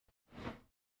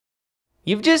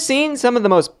You've just seen some of the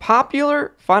most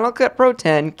popular Final Cut Pro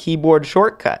 10 keyboard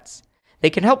shortcuts.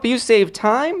 They can help you save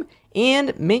time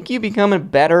and make you become a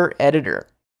better editor.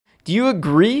 Do you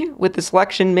agree with the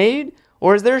selection made,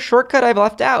 or is there a shortcut I've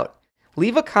left out?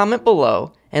 Leave a comment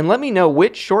below and let me know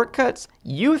which shortcuts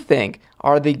you think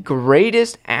are the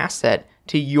greatest asset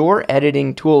to your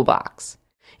editing toolbox.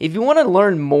 If you want to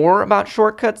learn more about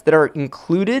shortcuts that are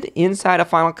included inside of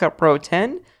Final Cut Pro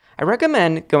 10, I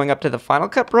recommend going up to the Final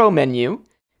Cut Pro menu,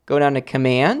 go down to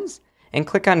Commands, and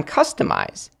click on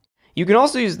Customize. You can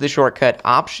also use the shortcut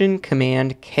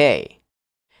Option-Command-K.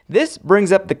 This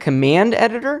brings up the command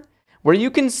editor where you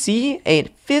can see a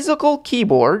physical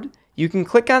keyboard. You can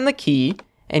click on the key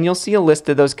and you'll see a list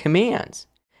of those commands.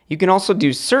 You can also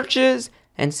do searches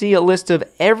and see a list of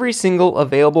every single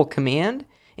available command,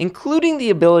 including the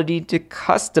ability to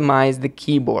customize the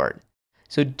keyboard.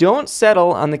 So don't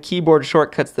settle on the keyboard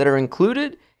shortcuts that are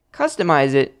included.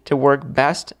 Customize it to work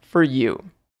best for you.